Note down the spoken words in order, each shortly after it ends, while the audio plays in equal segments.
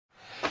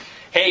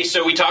Hey,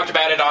 so we talked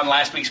about it on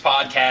last week's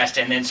podcast,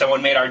 and then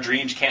someone made our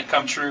dreams can't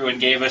come true and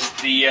gave us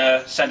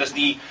sent us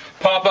the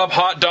pop-up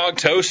hot dog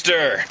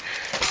toaster.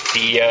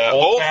 The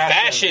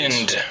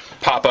old-fashioned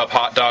pop-up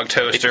hot dog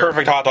toaster. A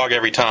perfect hot dog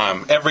every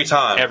time. Every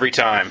time. Every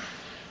time.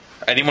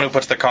 Anyone who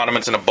puts the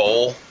condiments in a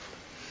bowl,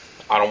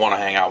 I don't want to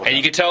hang out with them. And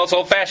you can tell it's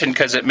old-fashioned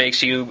because it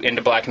makes you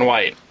into black and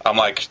white. I'm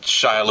like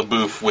Shia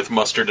LaBeouf with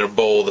mustard in a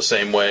bowl the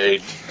same way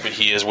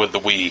he is with the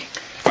Wii.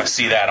 If I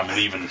see that, I'm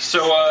leaving.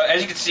 So, as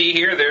you can see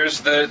here,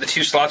 there's the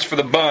two slots for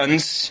the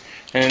buns.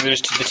 And then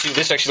there's the two.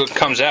 This actually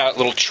comes out,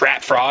 little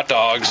trap for hot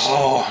dogs.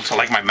 Oh, it's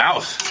like my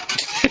mouth.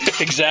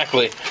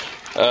 Exactly.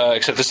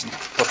 Except this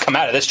will come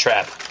out of this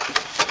trap.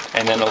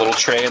 And then a little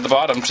tray at the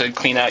bottom to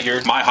clean out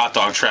your... My hot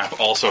dog trap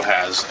also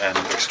has an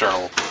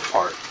external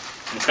part.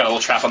 It's got a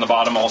little trap on the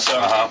bottom also.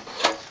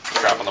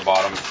 Trap on the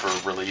bottom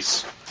for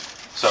release.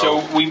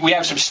 So we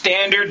have some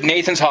standard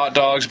Nathan's hot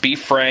dogs,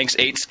 beef franks,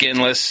 8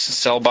 skinless,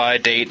 sell-by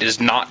date is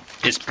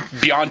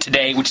beyond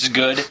today, which is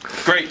good.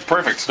 Great,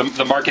 perfect.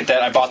 The market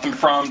that I bought them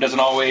from doesn't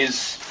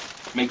always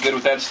make good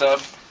with that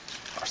stuff.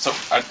 So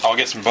I'll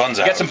get some buns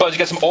out. You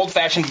got some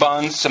old-fashioned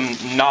buns, some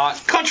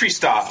not country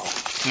style,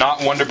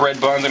 not Wonder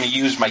Bread buns. I'm going to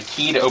use my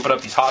key to open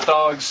up these hot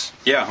dogs.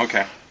 Yeah,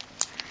 okay.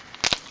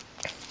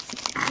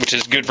 Which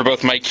is good for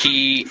both my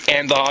key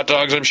and the hot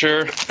dogs, I'm sure.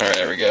 All right,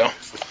 there we go.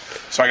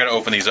 So I got to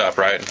open these up,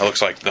 right? It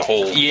looks like the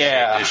whole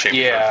is shaped.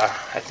 Yeah,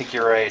 I think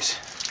you're right.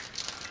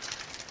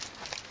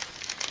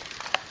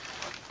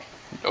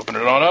 Open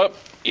it on up.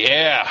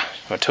 Yeah,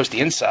 I'm going to toast the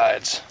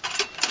insides.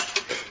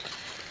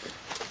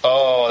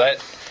 Oh,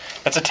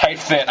 that's a tight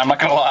fit, I'm not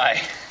going to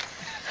lie.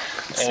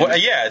 Well,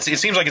 yeah, it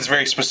seems like it's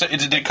very specific.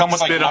 Did it come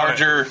with like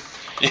larger...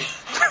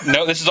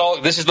 No, this is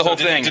the whole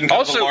thing. It didn't come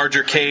with a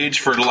larger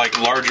cage for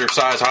like larger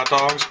size hot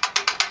dogs?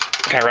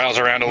 Can I rouse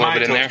around a little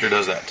bit in there? My toaster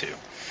does that too.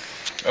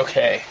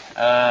 Okay,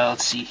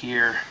 let's see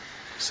here.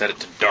 Set it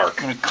to dark.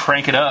 I'm going to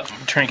crank it up.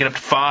 Crank it up to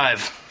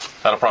 5.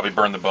 That'll probably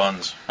burn the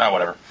buns.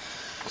 Whatever.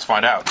 Let's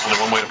find out. There's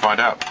only one way to find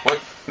out. What?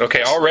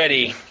 Okay,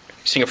 already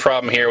seeing a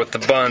problem here with the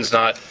buns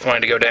not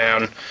wanting to go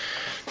down.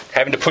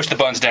 Having to push the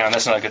buns down,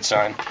 that's not a good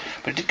sign.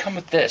 But it did come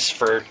with this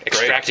for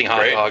extracting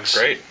hot dogs.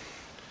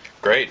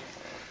 Great.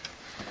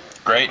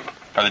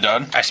 Are they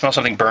done? I smell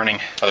something burning.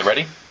 Are they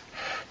ready?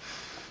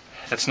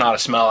 That's not a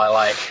smell I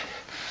like.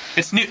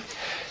 It's new.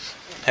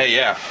 Hey,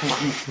 yeah.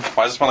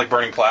 Why does it smell like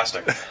burning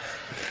plastic?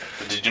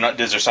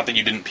 Is there something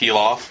you didn't peel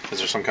off? Is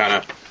there some kind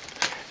of...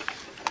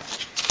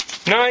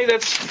 No, it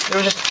was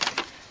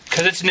just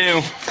because it's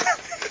new.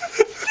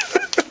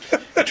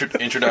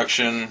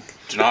 Introduction.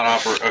 Do not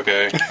operate.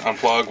 Okay.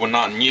 Unplug when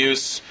not in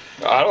use.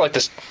 I don't like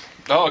this.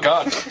 Oh,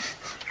 God.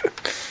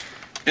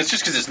 It's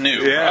just because it's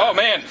new. Yeah. Oh,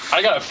 man.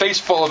 I got a face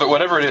full of it,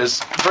 whatever it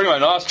is. Burning my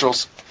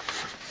nostrils.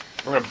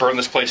 We're going to burn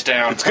this place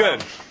down. It's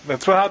good.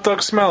 That's what hot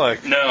dogs smell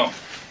like. No.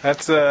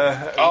 That's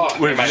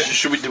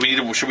should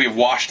we have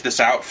washed this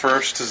out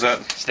first? Is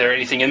there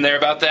anything in there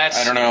about that?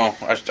 I don't know.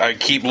 I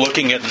keep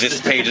looking at this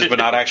pages but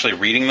not actually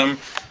reading them.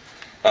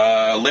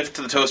 Lift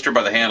the toaster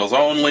by the handles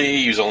only.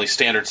 Use only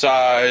standard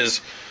size.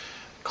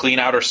 Clean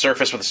outer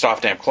surface with a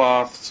soft damp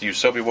cloth. Use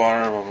soapy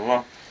water. Blah blah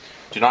blah.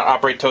 Do not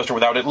operate toaster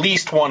without at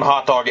least one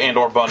hot dog and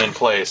or bun in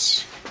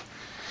place.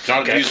 Do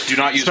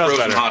not use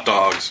frozen hot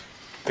dogs.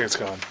 I think it's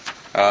gone.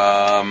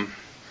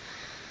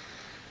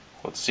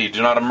 Let's see.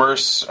 Do not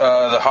immerse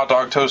the hot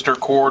dog toaster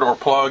cord or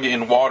plug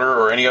in water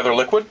or any other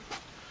liquid.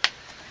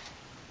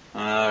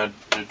 Do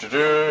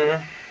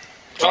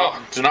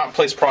not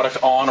place product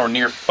on or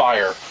near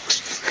fire.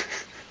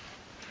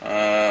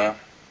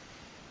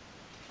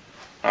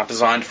 Not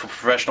designed for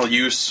professional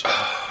use.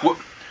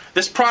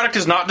 This product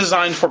is not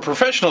designed for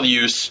professional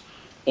use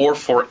or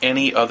for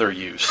any other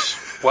use.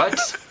 What?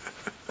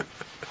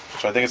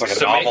 So I think it's like a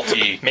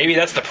novelty. Maybe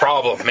that's the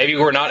problem. Maybe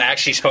we're not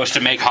actually supposed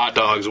to make hot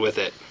dogs with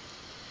it.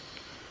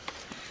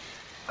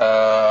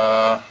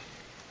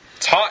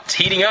 It's hot. It's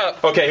heating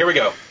up. Okay, here we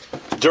go.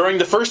 During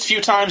the first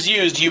few times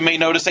used, you may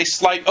notice a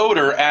slight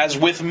odor, as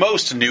with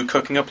most new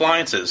cooking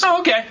appliances. Oh,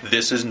 okay.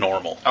 This is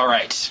normal. All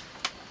right.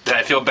 Then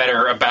I feel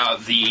better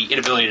about the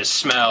inability to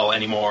smell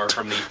anymore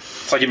from the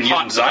it's like even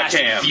hot using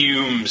Zycam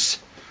fumes.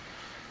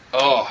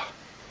 Oh.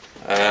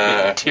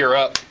 Tear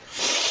up.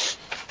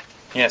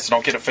 Yeah, so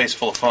don't get a face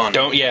full of fun.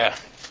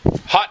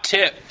 Hot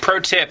tip, pro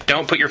tip,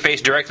 don't put your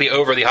face directly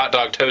over the hot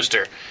dog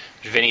toaster.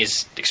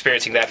 Vinny's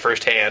experiencing that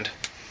firsthand.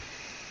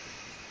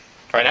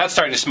 All right, now it's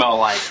starting to smell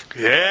like...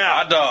 Yeah,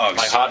 hot dogs.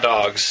 Like hot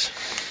dogs.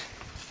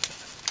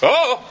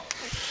 Oh!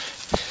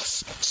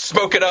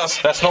 Smoke it up.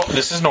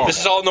 This is normal. This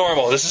is all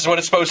normal. This is what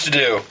it's supposed to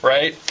do,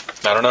 right?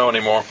 I don't know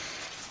anymore.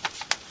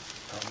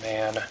 Oh,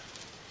 man.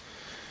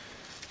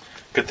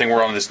 Good thing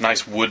we're on this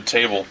nice wood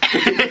table.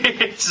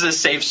 This is a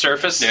safe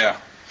surface? Yeah.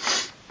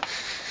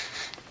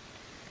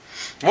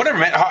 Whatever,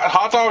 man.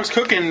 Hot dogs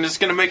cooking is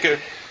going to make a...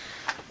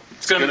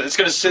 It's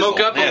gonna smoke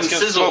up and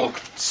sizzle.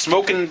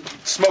 Smoking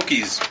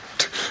smokies.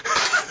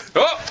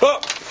 Oh!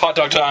 Hot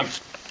dog time.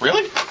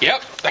 Really?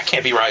 Yep. That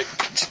can't be right.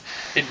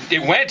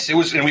 It went. It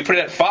was, and we put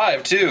it at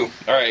 5 too.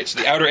 All right. So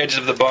the outer edges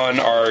of the bun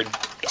are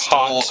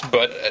hot,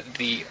 but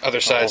the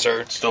other sides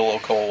are still a little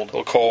cold. A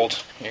little cold.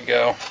 Here you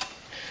go.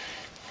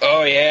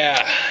 Oh,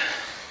 yeah.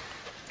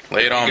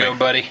 Lay it on Go, me.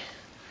 buddy.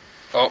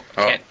 Oh,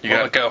 can't. You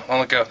Won't let go. Won't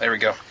let go. There we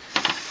go. All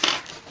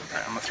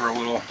right, I'm going to throw a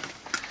little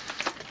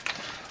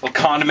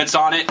condiments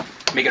on it.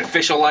 Make it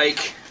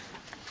official-like.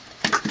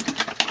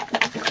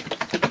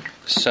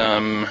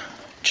 Some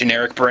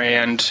generic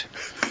brand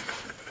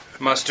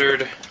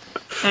mustard.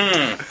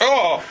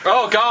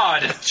 Oh,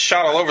 God.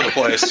 Shot all over the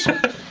place.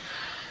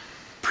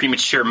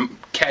 Premature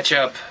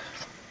ketchup.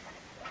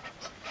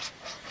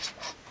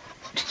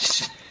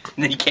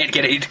 And then you can't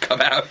get it to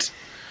come out.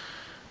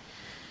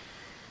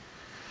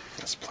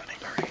 That's plenty.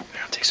 All right,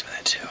 now take some of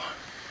that too.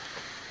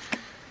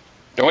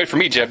 Don't wait for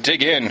me, Jeff.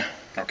 Dig in.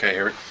 Okay,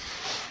 here.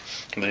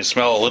 They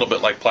smell a little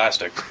bit like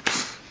plastic.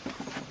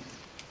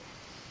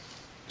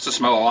 This will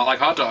smell a lot like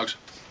hot dogs.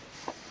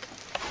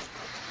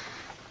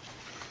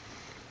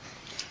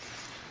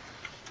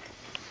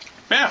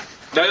 Yeah.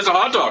 That is a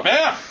hot dog.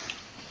 Yeah.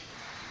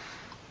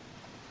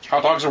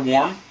 Hot dogs are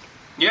warm.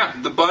 Yeah,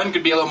 the bun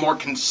could be a little more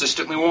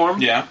consistently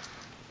warm. Yeah.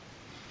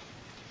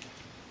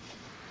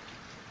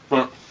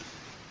 But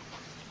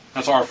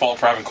that's our fault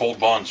for having cold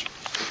buns.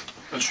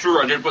 That's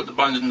true. I did put the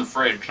buns in the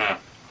fridge. Yeah.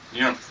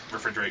 You don't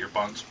refrigerate your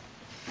buns.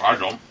 I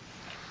don't.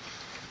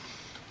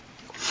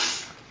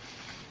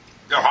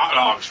 They're hot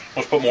dogs.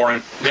 Let's put more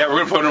in. Yeah, we're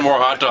going to put in more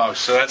hot dogs.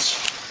 So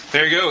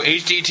there you go.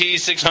 HDT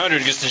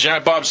 600 gets the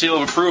Giant Bob seal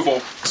of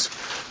approval.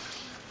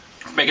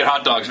 Making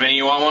hot dogs. Vinny,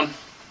 you want one?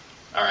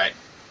 All right.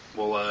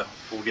 We'll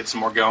get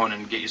some more going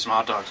and get you some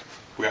hot dogs.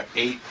 We got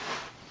 8.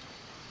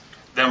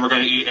 Then we're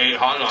going to eat 8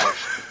 hot dogs.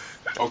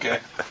 Okay.